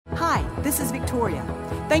this is Victoria.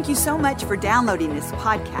 Thank you so much for downloading this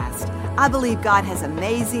podcast. I believe God has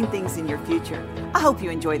amazing things in your future. I hope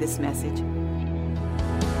you enjoy this message.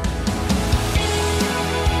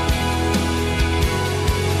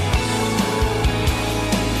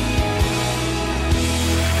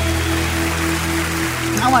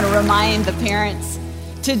 I want to remind the parents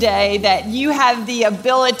today that you have the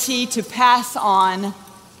ability to pass on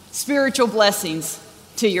spiritual blessings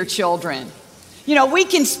to your children. You know, we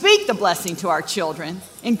can speak the blessing to our children,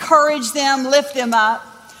 encourage them, lift them up,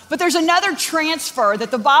 but there's another transfer that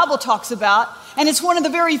the Bible talks about, and it's one of the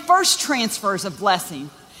very first transfers of blessing,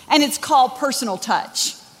 and it's called personal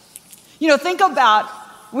touch. You know, think about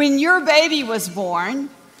when your baby was born,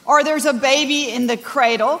 or there's a baby in the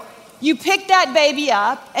cradle. You pick that baby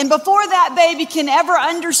up, and before that baby can ever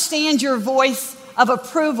understand your voice of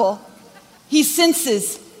approval, he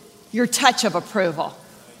senses your touch of approval.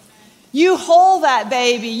 You hold that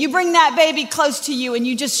baby, you bring that baby close to you, and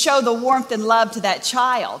you just show the warmth and love to that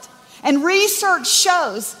child. And research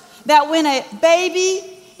shows that when a baby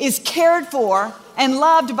is cared for and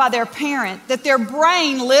loved by their parent, that their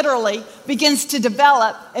brain literally begins to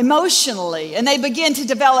develop emotionally, and they begin to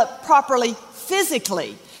develop properly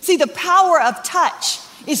physically. See, the power of touch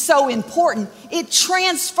is so important. It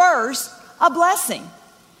transfers a blessing.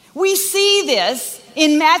 We see this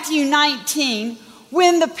in Matthew 19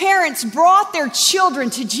 when the parents brought their children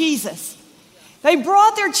to Jesus. They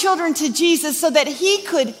brought their children to Jesus so that he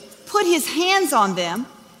could put his hands on them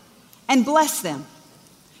and bless them.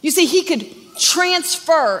 You see, he could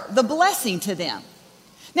transfer the blessing to them.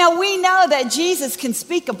 Now, we know that Jesus can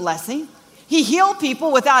speak a blessing. He healed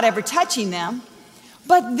people without ever touching them.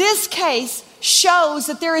 But this case shows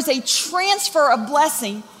that there is a transfer of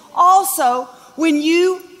blessing also when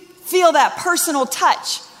you feel that personal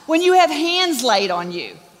touch, when you have hands laid on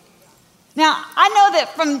you. Now, I know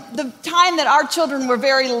that from the time that our children were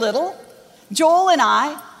very little, Joel and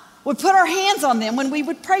I would put our hands on them when we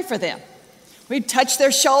would pray for them. We'd touch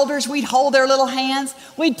their shoulders, we'd hold their little hands,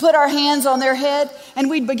 we'd put our hands on their head, and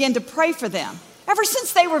we'd begin to pray for them. Ever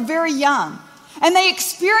since they were very young. And they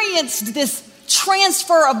experienced this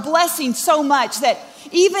transfer of blessing so much that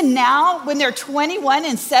even now, when they're 21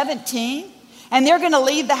 and 17, and they're going to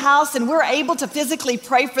leave the house and we're able to physically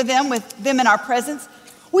pray for them with them in our presence,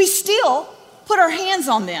 we still put our hands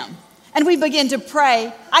on them and we begin to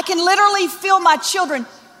pray. I can literally feel my children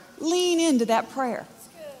lean into that prayer.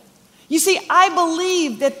 You see, I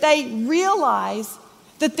believe that they realize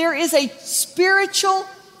that there is a spiritual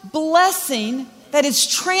blessing that is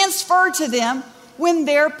transferred to them when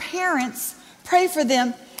their parents pray for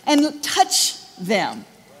them and touch them.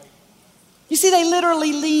 You see, they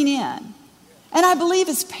literally lean in. And I believe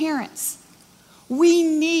as parents, we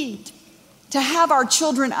need to have our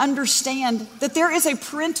children understand that there is a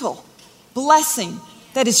parental blessing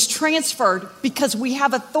that is transferred because we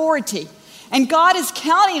have authority. And God is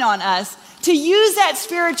counting on us to use that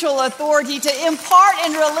spiritual authority to impart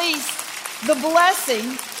and release the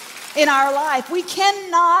blessing in our life. We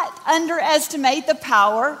cannot underestimate the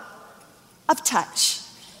power of touch.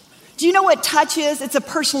 Do you know what touch is? It's a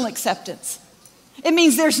personal acceptance. It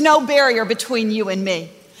means there's no barrier between you and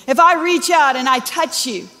me. If I reach out and I touch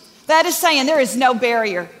you, that is saying there is no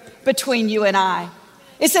barrier between you and I.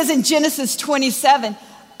 It says in Genesis 27,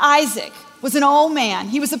 Isaac was an old man.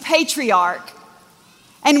 He was a patriarch.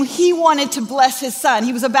 And he wanted to bless his son.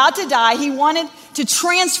 He was about to die. He wanted to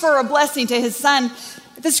transfer a blessing to his son.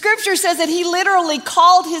 The scripture says that he literally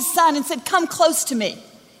called his son and said, "Come close to me.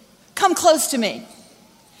 Come close to me."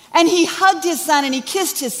 And he hugged his son and he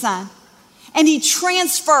kissed his son. And he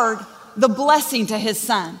transferred the blessing to his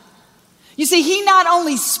son. You see, he not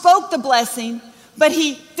only spoke the blessing, but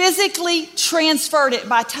he physically transferred it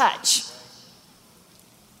by touch.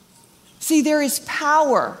 See, there is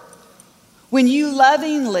power when you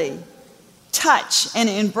lovingly touch and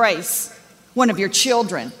embrace one of your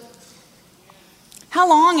children. How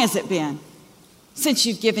long has it been since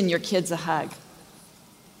you've given your kids a hug?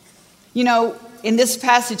 You know, in this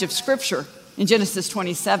passage of scripture, in Genesis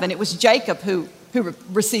 27, it was Jacob who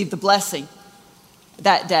received the blessing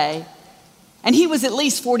that day. And he was at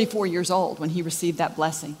least 44 years old when he received that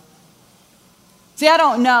blessing. See, I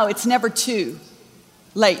don't know. It's never too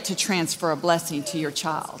late to transfer a blessing to your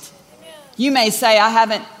child. You may say, I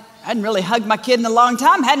hadn't really hugged my kid in a long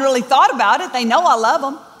time, hadn't really thought about it. They know I love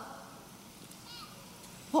them.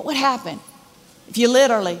 What would happen if you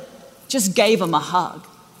literally just gave them a hug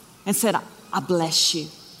and said, I bless you?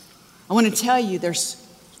 I want to tell you there's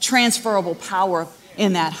transferable power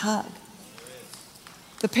in that hug.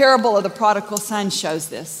 The parable of the prodigal son shows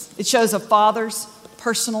this. It shows a father's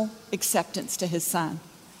personal acceptance to his son.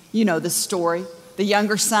 You know the story. The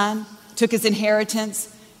younger son took his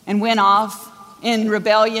inheritance and went off in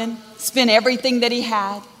rebellion, spent everything that he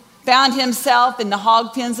had, found himself in the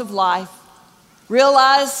hog pens of life,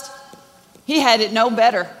 realized he had it no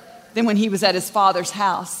better than when he was at his father's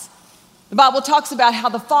house. The Bible talks about how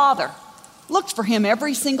the father looked for him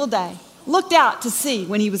every single day, looked out to see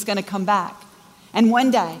when he was going to come back. And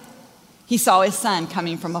one day, he saw his son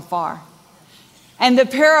coming from afar. And the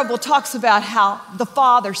parable talks about how the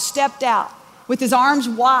father stepped out with his arms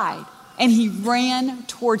wide and he ran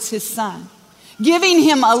towards his son, giving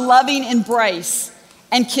him a loving embrace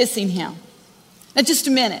and kissing him. Now, just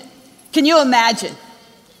a minute. Can you imagine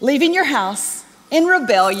leaving your house in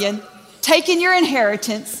rebellion, taking your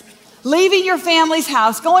inheritance, leaving your family's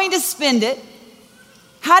house, going to spend it?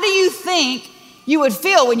 How do you think you would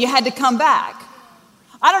feel when you had to come back?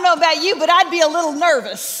 I don't know about you, but I'd be a little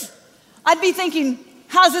nervous. I'd be thinking,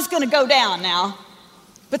 how's this going to go down now?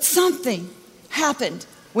 But something happened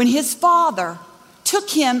when his father took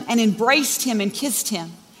him and embraced him and kissed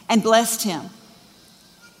him and blessed him.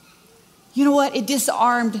 You know what? It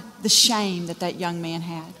disarmed the shame that young man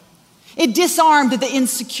had. It disarmed the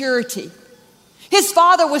insecurity. His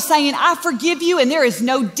father was saying, I forgive you, and there is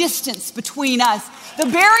no distance between us. The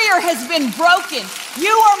barrier has been broken.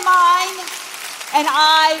 You are mine, and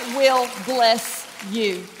I will bless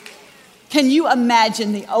you. Can you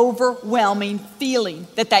imagine the overwhelming feeling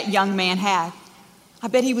that young man had? I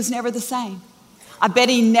bet he was never the same. I bet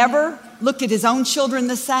he never looked at his own children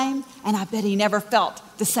the same, and I bet he never felt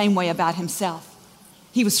the same way about himself.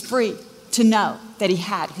 He was free to know that he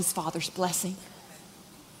had his father's blessing.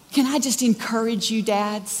 Can I just encourage you,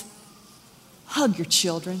 dads? Hug your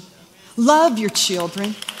children. Love your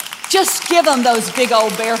children. Just give them those big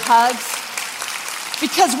old bear hugs.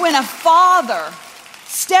 Because when a father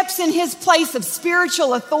steps in his place of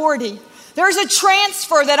spiritual authority, there's a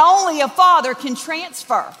transfer that only a father can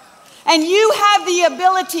transfer. And you have the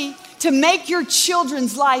ability to make your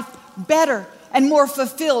children's life better and more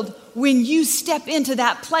fulfilled when you step into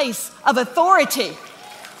that place of authority.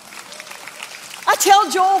 I tell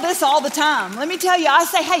Joel this all the time. Let me tell you, I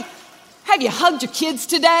say, hey, have you hugged your kids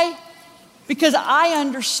today? Because I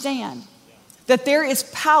understand that there is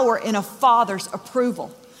power in a father's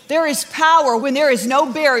approval. There is power when there is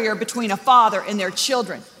no barrier between a father and their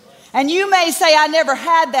children. And you may say, I never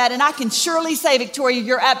had that, and I can surely say, Victoria,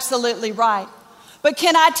 you're absolutely right. But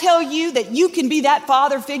can I tell you that you can be that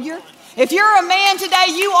father figure? If you're a man today,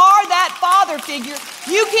 you are that father figure.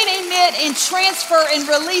 You can emit and transfer and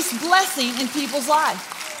release blessing in people's lives.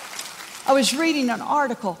 I was reading an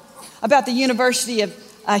article about the University of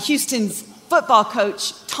Houston's football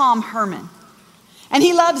coach, Tom Herman. And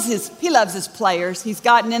he loves his players. He's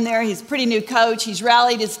gotten in there. He's a pretty new coach. He's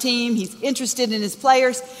rallied his team. He's interested in his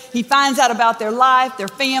players. He finds out about their life, their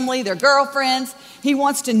family, their girlfriends. He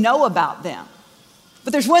wants to know about them.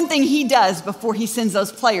 But there's one thing he does before he sends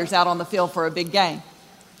those players out on the field for a big game.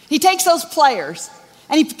 He takes those players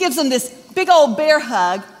and he gives them this big old bear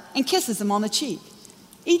hug and kisses them on the cheek.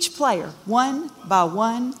 Each player, one by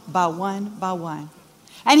one by one by one.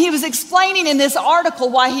 And he was explaining in this article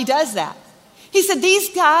why he does that. He said, these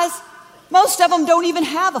guys, most of them don't even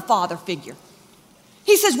have a father figure.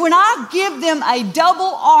 He says, when I give them a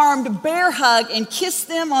double-armed bear hug and kiss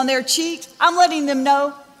them on their cheeks, I'm letting them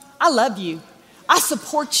know, I love you. I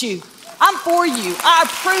support you. I'm for you. I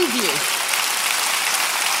approve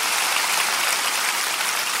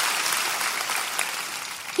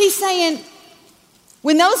you. He's saying,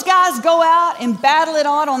 when those guys go out and battle it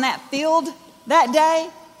out on that field that day,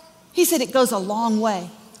 he said it goes a long way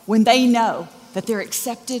when they know that they're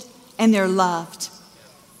accepted and they're loved.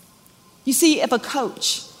 You see, if a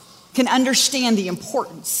coach can understand the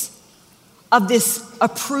importance of this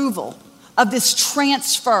approval, of this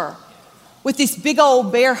transfer, with this big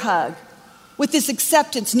old bear hug, with this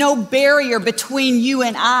acceptance, no barrier between you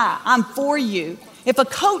and I'm for you. If a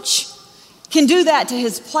coach can do that to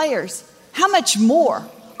his players, how much more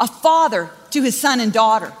a father to his son and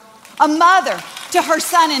daughter, a mother to her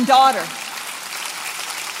son and daughter.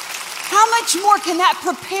 How much more can that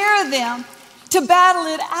prepare them to battle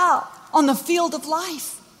it out on the field of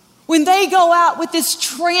life when they go out with this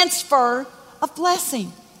transfer of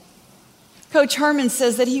blessing? Coach Herman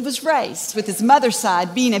says that he was raised with his mother's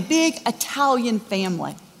side being a big Italian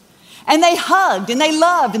family. And they hugged and they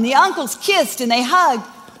loved and the uncles kissed and they hugged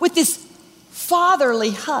with this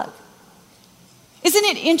fatherly hug. Isn't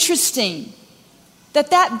it interesting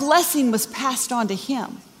that blessing was passed on to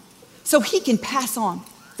him so he can pass on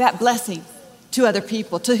that blessing to other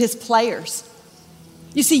people, to his players?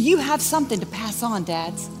 You see, you have something to pass on,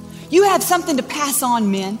 dads. You have something to pass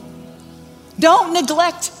on, men. Don't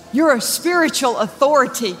neglect your spiritual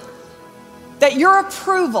authority, that your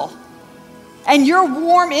approval and your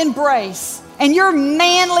warm embrace and your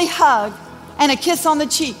manly hug and a kiss on the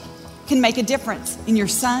cheek can make a difference in your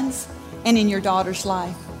son's and in your daughter's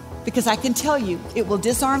life. Because I can tell you, it will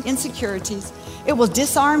disarm insecurities, it will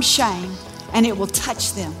disarm shame, and it will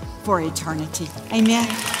touch them for eternity. Amen.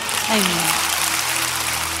 Amen.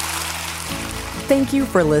 Thank you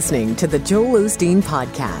for listening to the Joel Osteen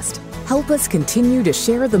Podcast. Help us continue to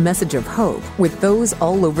share the message of hope with those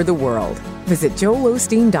all over the world. Visit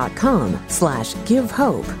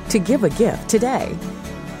joelosteen.com/givehope to give a gift today.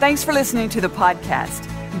 Thanks for listening to the podcast.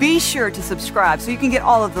 Be sure to subscribe so you can get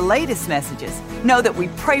all of the latest messages. Know that we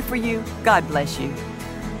pray for you. God bless you.